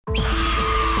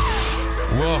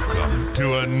Welcome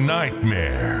to A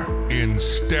Nightmare in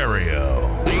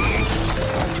Stereo,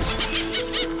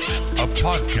 a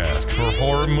podcast for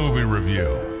horror movie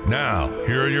review. Now,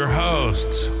 here are your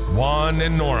hosts, Juan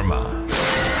and Norma.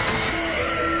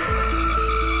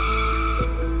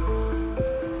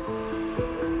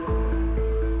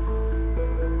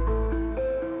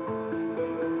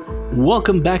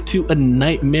 Welcome back to A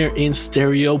Nightmare in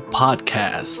Stereo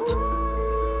podcast.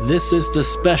 This is the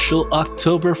special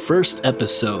October 1st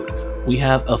episode. We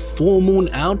have a full moon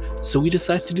out, so we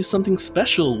decided to do something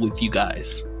special with you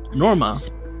guys. Norma.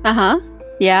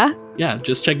 Yeah? Yeah,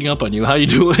 just checking up on you. How you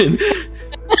doing?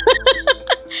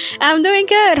 I'm doing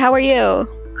good. How are you?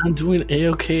 I'm doing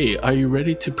A-okay. Are you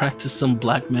ready to practice some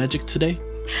black magic today?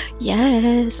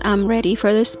 Yes, I'm ready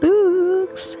for the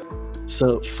spooks.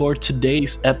 So for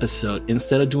today's episode,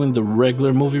 instead of doing the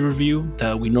regular movie review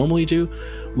that we normally do,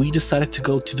 we decided to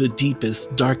go to the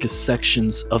deepest, darkest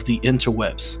sections of the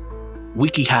interwebs.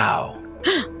 WikiHow.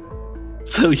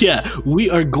 So yeah, we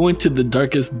are going to the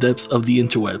darkest depths of the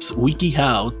interwebs,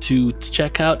 WikiHow, to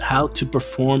check out how to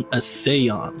perform a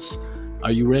seance.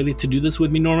 Are you ready to do this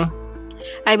with me, Norma?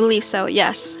 I believe so,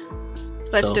 yes.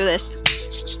 Let's do this.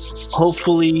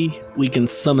 Hopefully, we can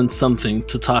summon something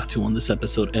to talk to on this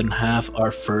episode and have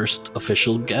our first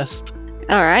official guest.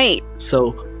 All right.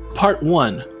 So, part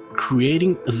 1,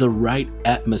 creating the right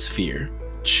atmosphere.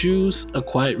 Choose a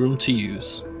quiet room to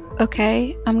use.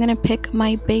 Okay, I'm gonna pick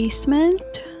my basement.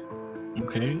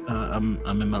 Okay, I'm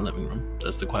in my living room.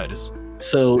 That's the quietest.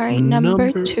 So, all right,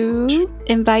 number two,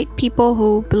 invite people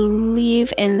who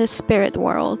believe in the spirit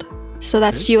world. So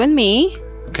that's you and me.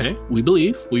 Okay, we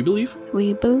believe.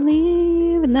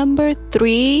 Number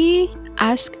 3,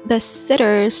 ask the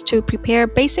sitters to prepare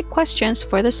basic questions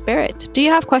for the spirit. Do you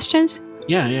have questions?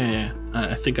 Yeah.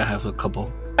 I think I have a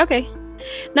couple. Okay.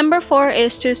 Number 4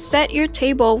 is to set your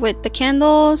table with the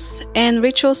candles and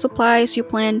ritual supplies you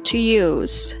plan to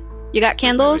use. You got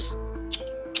candles?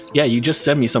 Yeah, you just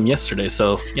sent me some yesterday,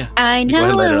 so yeah. I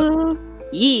know. Go ahead and light it up.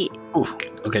 Yeah. Ooh,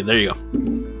 okay, there you go.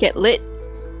 Get lit.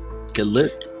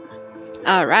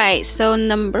 Alright, so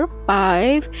number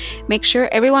 5, make sure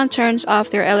everyone turns off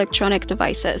their electronic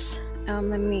devices. Let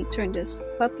me turn this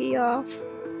puppy off.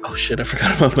 Oh shit, I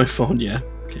forgot about my phone, yeah.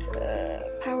 Okay.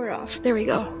 Power off. There we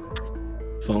go.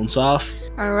 Phone's off.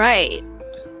 Alright.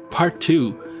 Part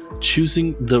 2,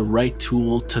 choosing the right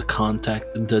tool to contact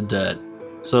the dead.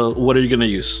 So, what are you going to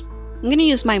use? I'm going to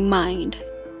use my mind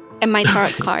and my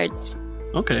tarot cards.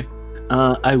 Okay.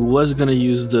 I was going to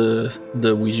use the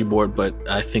Ouija board, but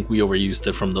I think we overused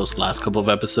it from those last couple of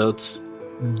episodes.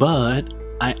 But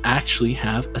I actually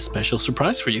have a special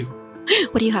surprise for you.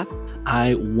 What do you have?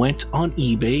 I went on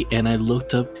eBay and I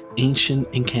looked up ancient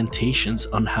incantations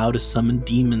on how to summon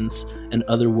demons and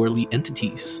otherworldly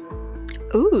entities.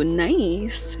 Ooh,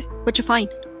 nice. What'd you find?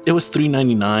 It was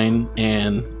 $3.99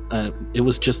 and it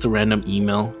was just a random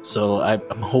email. So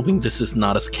I'm hoping this is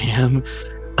not a scam.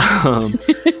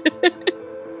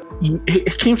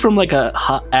 It came from like at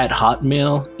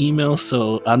Hotmail email,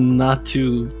 so I'm not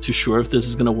too sure if this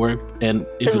is gonna work. And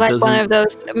if it's it like doesn't, one of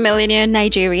those millionaire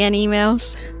Nigerian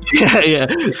emails. Yeah,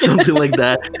 something like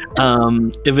that.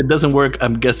 If it doesn't work,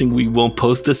 I'm guessing we won't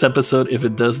post this episode. If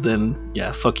it does, then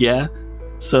yeah, fuck yeah.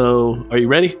 So, are you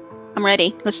ready? I'm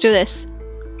ready. Let's do this.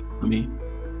 Let me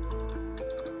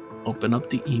open up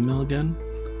the email again.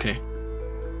 Okay.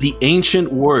 The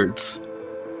ancient words.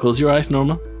 Close your eyes,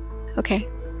 Norma. Okay.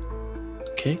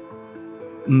 Okay.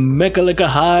 Meka leka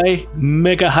hi,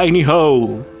 meka hi ni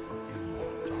ho.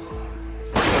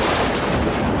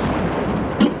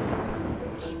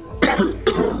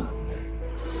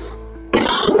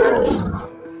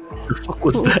 The fuck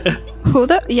was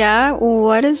that? Yeah,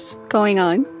 what is going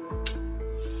on?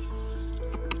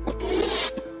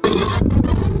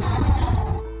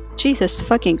 Jesus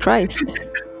fucking Christ.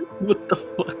 What the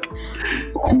fuck?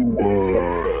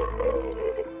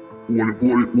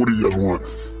 What do you guys want?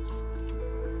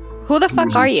 Who the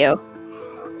fuck are you?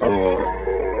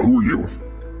 Who are you?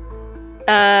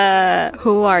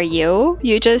 Who are you?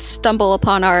 You just stumble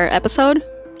upon our episode?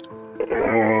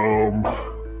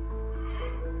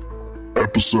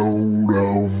 Episode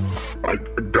of... I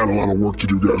got a lot of work to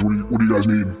do, guys. What do you guys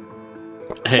need?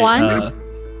 Hey, Juan?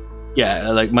 yeah,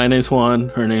 like my name's Juan,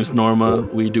 her name's Norma.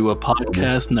 We do a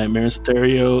podcast, Nightmare in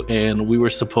Stereo, and we were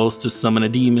supposed to summon a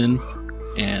demon.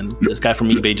 And this guy from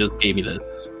eBay just gave me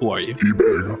this. Who are you?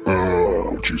 eBay?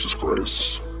 Oh, Jesus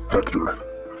Christ. Hector.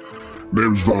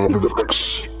 Name's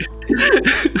Vivicrux.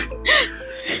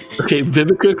 Okay,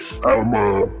 Vivicrux.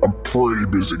 I'm pretty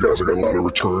busy, guys. I got a lot of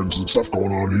returns and stuff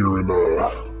going on here in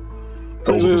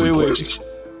Hell's Busy Place.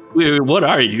 Wait, what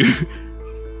are you?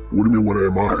 What do you mean, what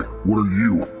am I? What are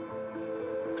you?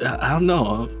 I don't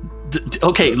know.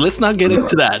 Okay, let's not get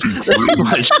into that. That's too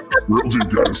much. Real deep,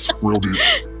 guys. Real deep.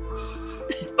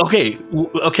 Okay.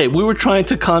 We were trying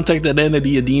to contact an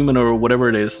entity, a demon, or whatever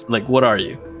it is. Like, what are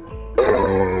you?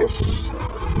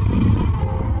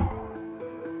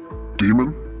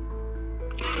 Demon?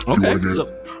 Okay, you want to get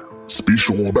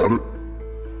special about it?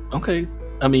 Okay.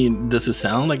 I mean, does it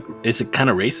sound like, is it kind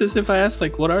of racist if I ask,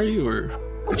 like, what are you, or?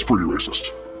 It's pretty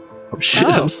racist. Oh, shit,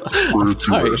 I'm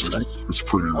sorry. It's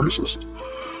pretty racist.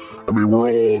 I mean,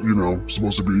 we're all,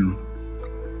 supposed to be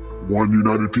one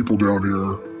united people down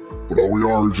here, but all we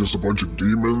are is just a bunch of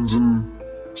demons and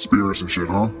spirits and shit,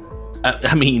 huh?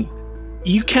 I mean,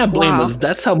 you can't blame us.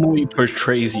 That's how movie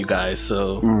portrays you guys,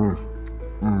 so.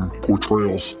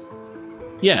 Portrayals.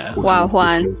 Yeah. Wow,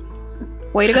 Juan.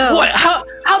 Way to go. What?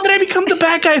 How did I become the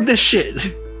bad guy in this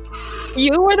shit?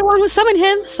 You were the one who summoned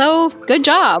him, so good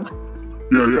job.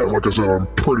 Yeah. Like I said, I'm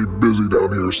pretty busy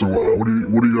down here. So, what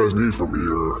do you guys need from me?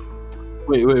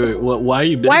 Wait. Why are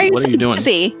you busy? What are you doing?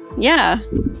 Busy? Yeah.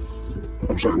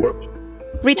 I'm sorry. What?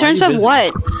 Returns of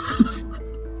what?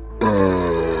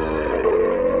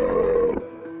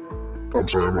 I'm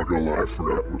sorry. I'm not gonna lie. I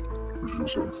forgot what you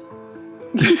said.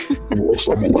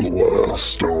 I'm a little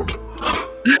stoned.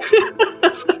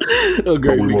 Oh,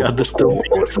 great. We got the stone.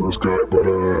 For this guy, but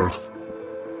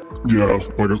yeah.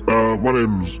 My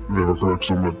name's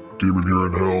Vivicrux. I'm a demon here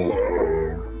in hell.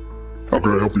 How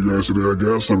can I help you guys today? I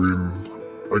guess. I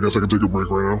guess I can take a break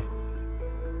right now.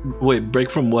 Wait, break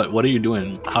from what? What are you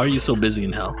doing? How are you so busy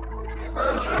in hell?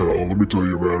 Hell, let me tell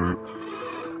you about it.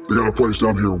 They got a place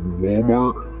down here,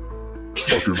 Walmart. It's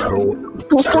fucking hell.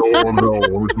 It's hell on hell.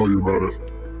 Let me tell you about it.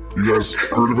 You guys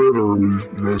heard of it, or you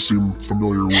guys seem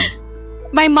familiar with?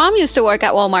 My mom used to work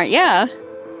at Walmart. Yeah.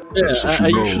 Yeah, so I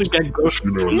usually get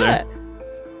groceries from there.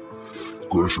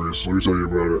 Groceries. Let me tell you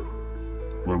about it.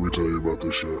 Let me tell you about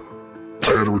this shit.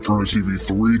 I had to return a TV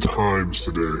 3 times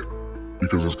today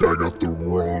because this guy got the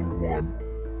wrong one.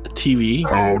 A TV?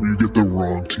 How do you get the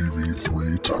wrong TV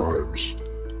 3 times?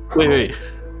 Wait.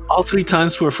 All 3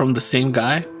 times were from the same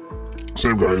guy?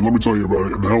 Same guy. Let me tell you about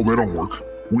it. In hell, they don't work.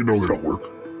 We know they don't work.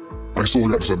 I still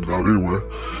got to send it out anyway.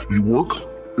 You work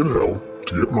in hell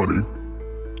to get money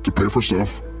to pay for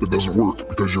stuff that doesn't work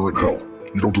because you're in hell.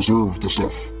 You don't deserve the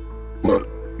stuff, but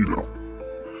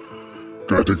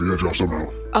gotta take the edge off somehow.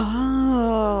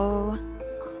 Oh.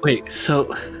 Wait,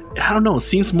 so I don't know. It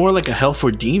seems more like a hell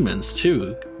for demons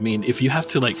too. I mean, if you have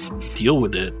to deal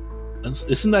with it,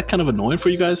 isn't that kind of annoying for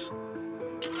you guys?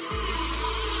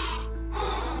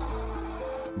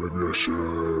 Maybe I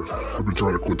should. I've been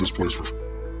trying to quit this place for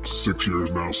 66 years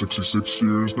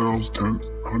now,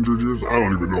 100 years. I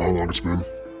don't even know how long it's been.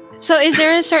 So is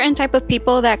there a certain type of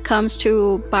people that comes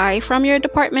to buy from your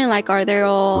department? Like, are they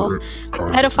all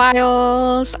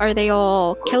pedophiles? Are they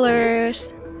all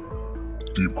killers?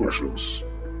 Deep questions.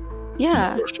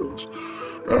 Yeah. Deep questions.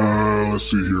 Let's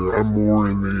see here. I'm more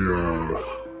in the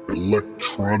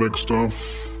electronic stuff.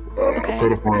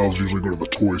 Pedophiles usually go to the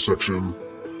toy section.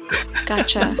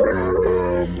 Gotcha.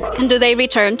 And do they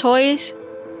return toys?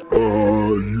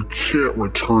 You can't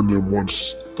return them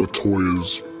once the toy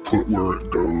is put where it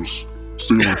goes.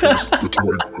 Stealing the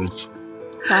toy goes.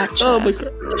 Gotcha. Oh my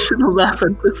god, I shouldn't laugh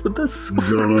at this, but that's so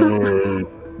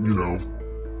You gotta,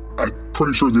 I'm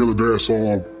pretty sure the other day I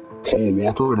saw Paul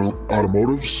Walker in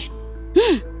automotives.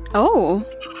 Oh.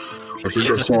 I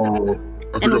think I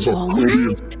saw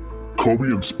Kobe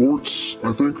in sports,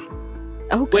 I think.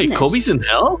 Oh, goodness. Wait, Kobe's in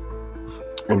hell?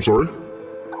 I'm sorry?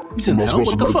 He's in hell?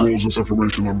 What the fuck? This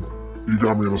information. You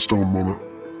got me in a stone moment.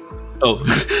 Oh,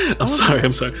 I'm sorry.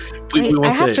 Wait,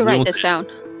 I have to write this down.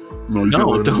 No, you can't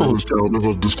write this down. There's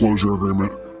a disclosure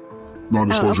agreement.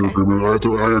 Non-disclosure agreement. I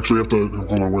actually have to...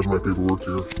 Hold on, where's my paperwork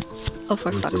here? Oh,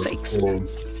 for fuck's sakes. Hold on.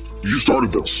 You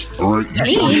started this, alright? You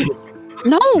started it.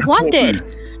 No, Juan did.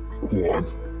 Juan.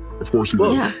 Of course he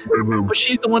did. Yeah. But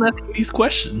she's the one asking these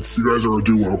questions. You guys are a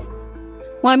duo.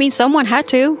 Well, I mean, someone had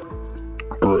to.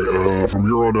 Alright, from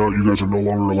here on out, you guys are no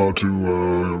longer allowed to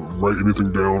write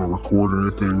anything down or record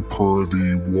anything per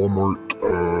the Walmart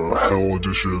Hell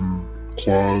Edition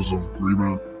clause of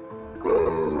agreement.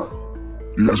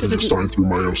 You guys can just sign through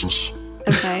meiosis.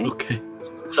 Okay. Okay.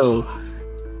 So,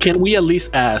 can we at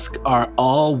least ask, are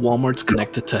all Walmarts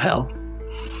connected to hell?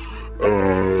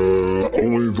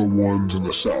 Only the ones in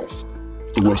the South.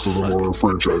 The rest of them are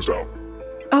franchised out.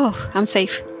 Oh, I'm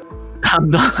safe. I'm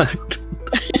not.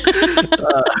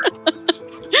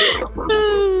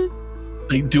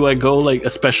 Do I go a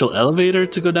special elevator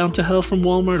to go down to hell from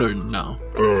Walmart or no?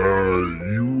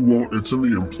 You won't. It's in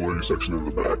the employee section in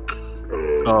the back.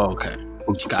 Oh, okay.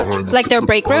 Gotcha. Like their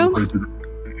break rooms?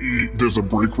 there's a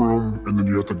break room, and then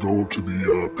you have to go up to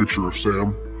the picture of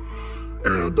Sam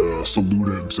and salute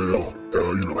it and say,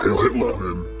 Hail Hitler,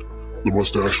 and the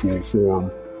mustache will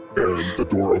form, and the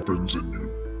door opens, and you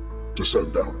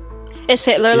descend down. Is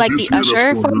Hitler like the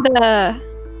usher for the...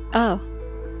 Oh.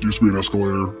 Used to be an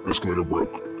escalator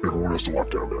broke. Everyone has to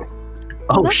walk down now.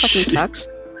 Oh, that fucking sucks.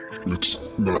 It's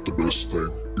not the best thing.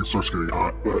 It starts getting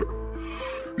hot, but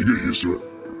you get used to it.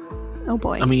 Oh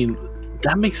boy. I mean,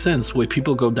 that makes sense. Where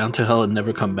people go down to hell and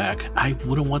never come back. I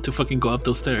wouldn't want to fucking go up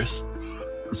those stairs.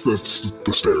 That's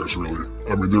the stairs, really.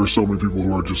 I mean, there are so many people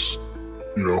who are just,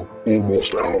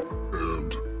 almost out,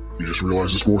 and you just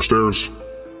realize it's more stairs.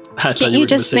 Can't you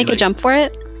just make a jump for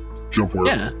it? Jump where?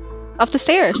 Yeah. Off the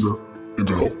stairs.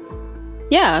 Into hell.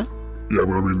 Yeah. Yeah,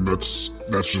 but I mean, that's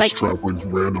just like, traveling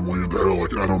randomly into hell.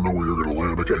 Like, I don't know where you're going to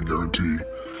land. I can't guarantee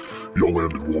you'll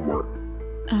land in Walmart.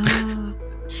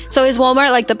 So is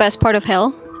Walmart like the best part of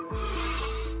hell?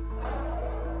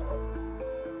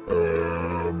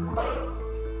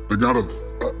 They got a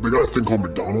thing called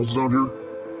McDonald's down here.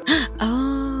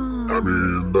 Oh. I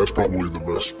mean, that's probably the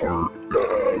best part.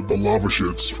 The lava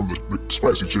shits from the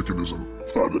spicy chicken isn't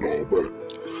fun at all, but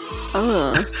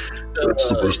it's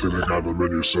the best thing they got on the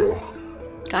menu. So.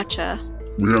 Gotcha.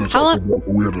 We had to talk about, but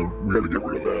we had to get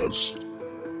rid of that.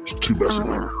 It's too messy,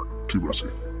 man. Too messy.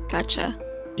 Gotcha.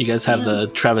 You guys have the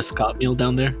Travis Scott meal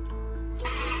down there?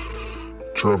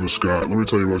 Travis Scott. Let me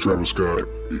tell you about Travis Scott.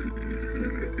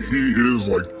 He is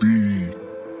like the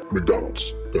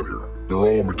McDonald's down here. They're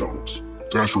all McDonald's.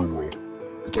 It's Astro World.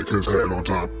 It's like his head on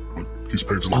top. He's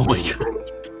painted like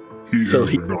McDonald's. He's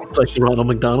like Ronald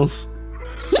McDonald's?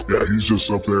 Yeah, he's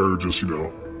just up there, just,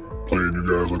 playing you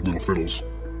guys like little fiddles.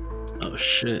 Oh,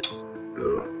 shit.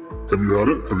 Yeah. Have you had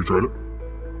it? Have you tried it?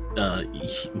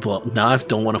 Well, now I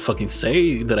don't want to fucking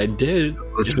say that I did.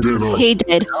 That you did, He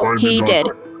did. He did.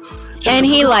 And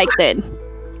he liked it.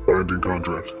 Binding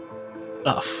contract.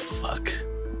 Oh, fuck.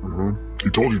 Mm-hmm. He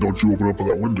told you, don't you open up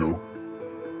that window.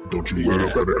 Don't you let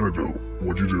up that antidote.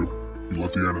 What'd you do? You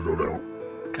let the antidote out.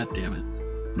 God damn it.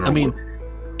 Now I mean,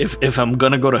 if I'm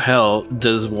gonna go to hell,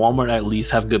 does Walmart at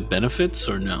least have good benefits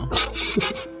or no?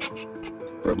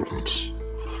 Benefits.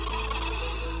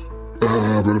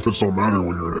 Benefits don't matter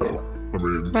when you're in hell. I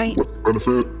mean, what's the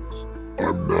benefit?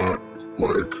 I'm not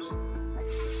like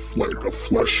a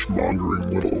flesh-mongering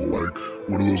little,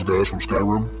 one of those guys from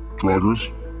Skyrim, Draugrs.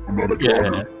 I'm not a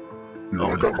Draugr.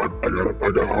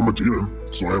 I'm a demon,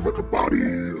 so I have like a body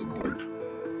and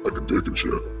like a dick and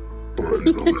shit. But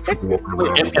there's people walking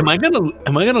around. Am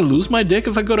I gonna lose my dick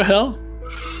if I go to hell?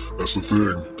 That's the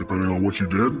thing. Depending on what you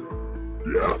did,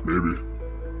 yeah, maybe.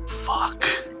 Fuck.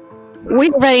 We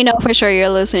already know for sure you're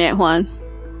losing it, Juan.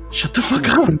 Shut the fuck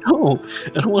up! No,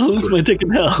 I don't want to lose my dick in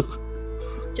hell.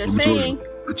 Just saying.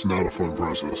 It's not a fun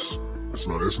process. It's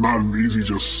not an easy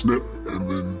just snip and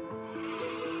then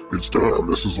it's done.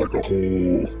 This is like a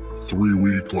whole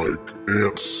 3-week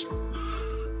ants.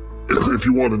 If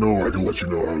you want to know, I can let you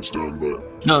know how it's done.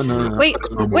 But no. Wait!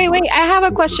 I have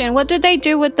a question. What did they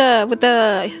do with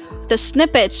the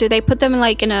snippets? Do they put them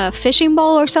in a fishing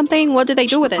bowl or something? What did they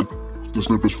do with it? The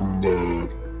snippets from the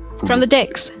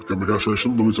dicks. From the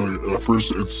castration. Let me tell you.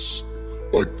 First, it's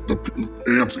like the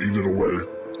ants eat it away,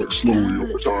 slowly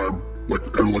over time,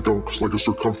 kind of like a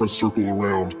circumference circle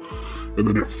around, and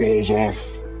then it falls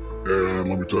off. And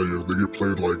let me tell you, they get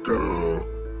played like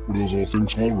what are those little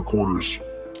things called? Recorders.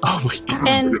 Oh my god!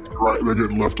 And they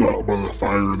get left out by the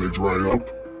fire, they dry up,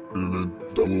 and then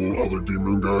the little other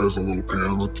demon guys, the little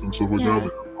pans and stuff like that, they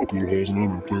poke little holes in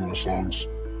them and play little songs.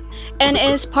 And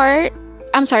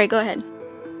I'm sorry, go ahead.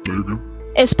 There you go.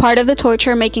 Is part of the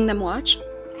torture making them watch?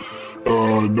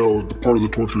 No, the part of the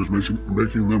torture is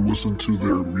making them listen to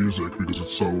their music because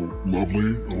it's so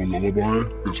lovely, a little lullaby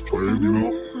that's played,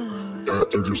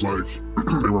 They're just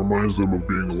it reminds them of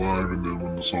being alive, and then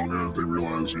when the song ends, they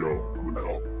realize, I'm in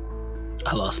hell.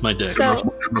 I lost my dick. So,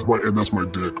 and that's my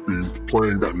dick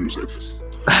playing that music.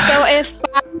 So if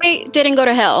I didn't go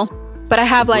to hell, but I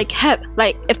have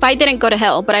if I didn't go to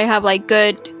hell, but I have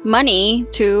good money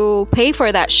to pay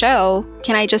for that show,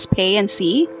 can I just pay and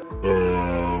see?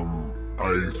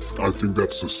 I think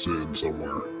that's a sin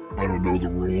somewhere. I don't know the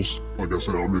rules. Like I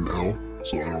said, I'm in hell,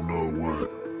 so I don't know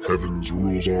what heaven's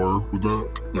rules are with that.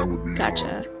 That would be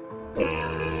gotcha.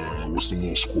 What's the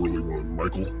little squirrely one?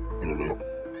 Michael? I don't know.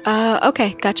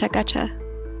 Okay, gotcha.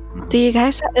 Mm-hmm. Do you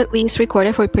guys at least record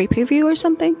it for pay-per-view or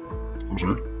something? I'm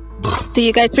sorry? Do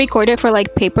you guys record it for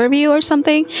pay-per-view or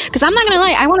something? Because I'm not gonna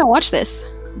lie, I want to watch this.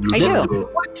 I do.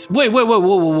 Wait,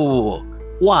 whoa.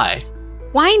 Why?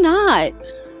 Why not?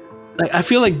 I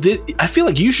feel like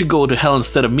you should go to hell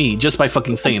instead of me just by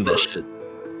fucking saying that shit.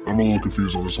 I'm a little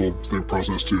confused on this whole thing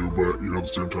process too, but at the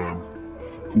same time,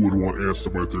 who would want ants to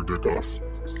bite their dick off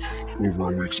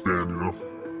over a week span,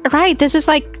 Right, this is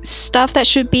like stuff that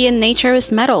should be in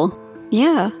nature's metal.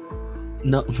 Yeah.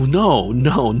 No.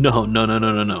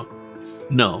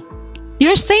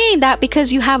 You're saying that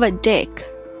because you have a dick.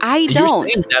 I don't. You're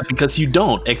saying that because you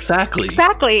don't. Exactly.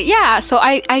 Exactly. Yeah. So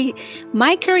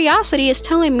my curiosity is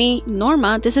telling me,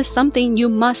 Norma, this is something you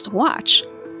must watch.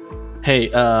 Hey,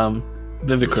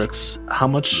 Vivicrux, how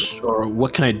much or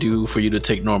what can I do for you to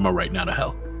take Norma right now to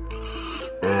hell?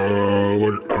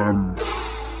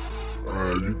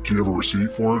 Do you have a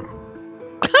receipt for it?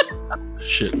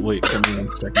 Shit, wait, give me 1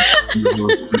 second. You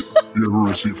have a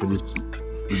receipt for this?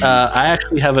 I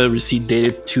actually have a receipt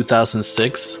dated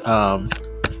 2006. Have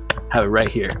it right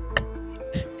here.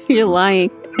 You're lying.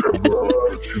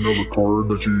 Do you know the card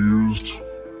that you used?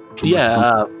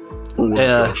 Yeah.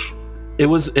 Cash? It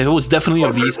was definitely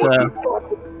a Visa.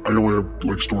 I only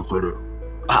have store credit.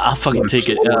 I'll fucking take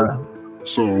it.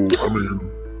 So, I mean,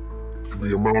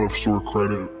 the amount of store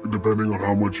credit, depending on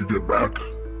how much you get back,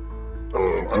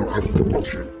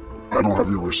 I don't have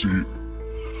your receipt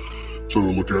to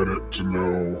look at it to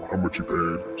know how much you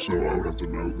paid. So I would have to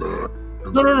know that.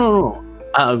 No.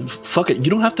 Fuck it. You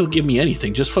don't have to give me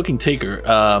anything. Just fucking take her.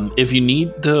 If you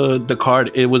need the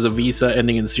card, it was a Visa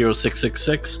ending in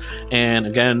 0666, and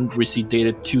again, receipt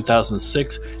dated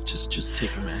 2006. Just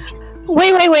take her, man.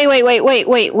 Wait.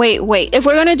 If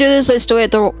we're gonna do this, let's do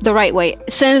it the right way.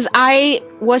 Since I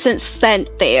wasn't sent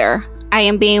there, I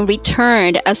am being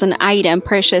returned as an item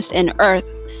purchased in Earth.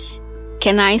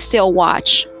 Can I still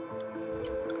watch?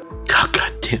 Oh,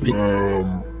 God damn it.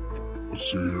 Let's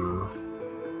see here.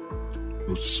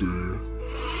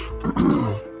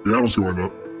 Yeah, I don't see why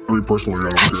not. I mean, personally, I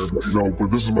don't care. But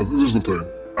this is the thing.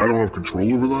 I don't have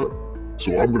control over that,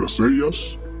 so I'm gonna say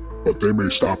yes. But they may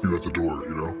stop you at the door.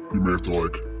 You may have to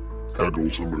haggle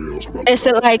with somebody else about. Is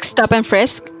it like stop and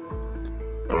frisk?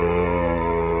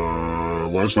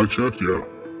 Last I checked, yeah.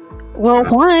 Well,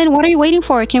 Juan, what are you waiting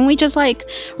for? Can we just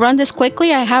run this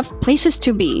quickly? I have places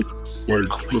to be. The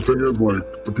thing is,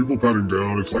 the people patting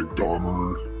down, it's like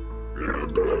Dahmer,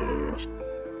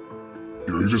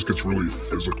 and he just gets really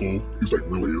physical. He's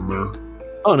really in there.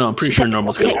 Oh no, I'm pretty sure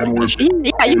Normal's gonna like this shit.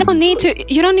 Yeah, you don't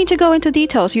need to go into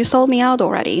details. You sold me out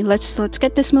already. Let's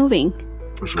get this moving.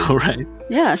 For sure. All right.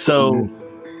 Yeah. So,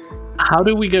 how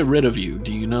do we get rid of you?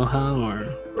 Do you know how, or?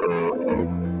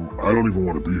 I don't even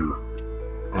want to be here.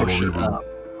 I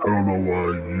don't know why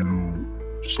you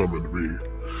summoned me.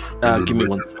 Give me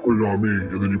 1 second. Put it on me,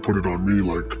 and then you put it on me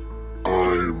like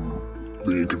I'm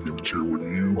the inconvenience here when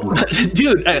you brought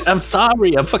Dude, I'm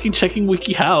sorry. I'm fucking checking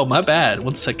WikiHow. My bad.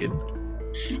 1 second.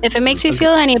 If it makes you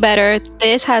feel any better,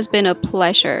 this has been a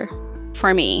pleasure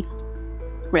for me.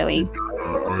 Really.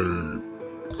 I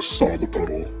saw the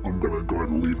puddle. I'm gonna go ahead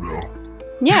and leave now.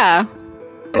 Yeah.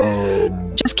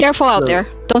 Just careful out there.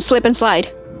 Don't slip and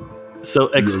slide. So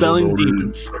expelling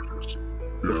demons.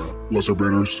 Yeah, lesser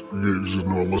banners. You just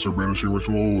know a lesser banishing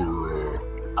ritual, or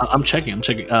I'm checking.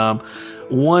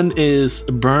 One is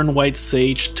burn white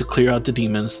sage to clear out the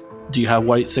demons. Do you have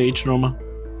white sage, Norma?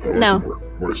 No.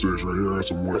 White sage right here. That's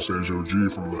some white sage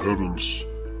OG from the heavens.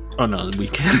 Oh no, we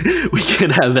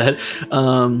can't have that.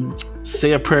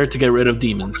 Say a prayer to get rid of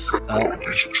demons.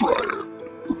 You should try it.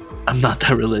 I'm not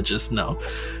that religious, no.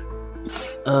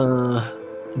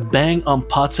 Bang on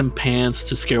pots and pans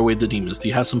to scare away the demons. Do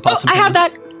you have some pots and pans? I have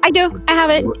that. I do. I have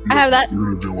it. I have that. You're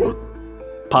gonna do what?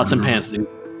 Pots and pans, dude.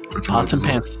 Pots and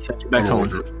pans to send you back home.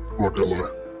 I'm not gonna lie.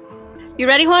 You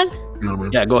ready, Juan? You know what I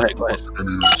mean? Yeah, go ahead.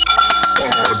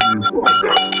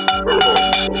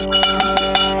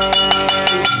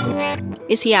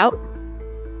 Is he out?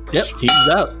 Yep, he's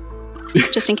out.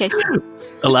 Just in case.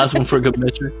 A last one for good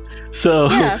measure. So,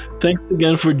 Yeah. Thanks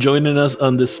again for joining us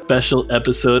on this special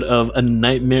episode of A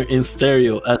Nightmare in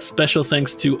Stereo. A special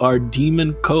thanks to our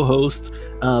demon co-host,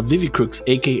 Vivicrux,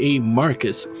 aka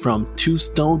Marcus, from Two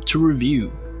Stone to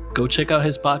Review. Go check out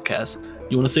his podcast.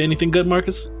 You want to say anything good,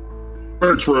 Marcus?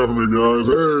 Thanks for having me, guys.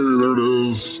 Hey, there it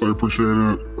is. I appreciate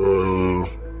it.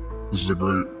 This is a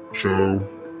great show.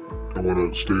 I want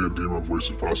to stay in demon voice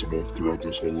if possible throughout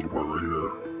this whole little part right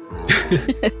here.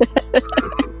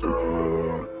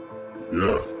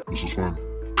 Yeah, this was fun.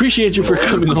 Appreciate you for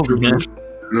coming over, man.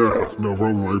 Yeah, no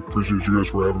problem. I appreciate you guys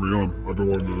for having me on. I've been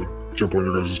wanting to jump on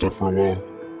your guys' stuff for a while.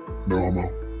 No homo.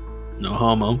 No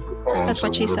homo. That's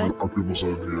what she said. People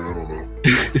said, yeah, I don't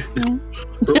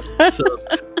know. So,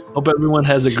 hope everyone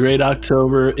has a great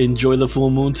October. Enjoy the full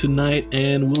moon tonight,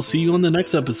 and we'll see you on the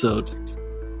next episode.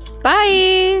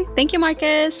 Bye. Thank you,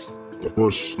 Marcus. Of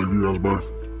course. Thank you guys. Bye.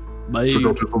 Bye. Check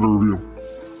out the review.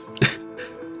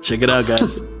 Check it out,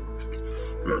 guys.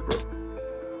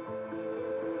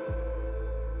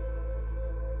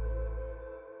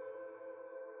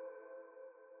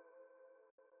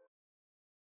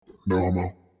 No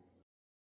homo.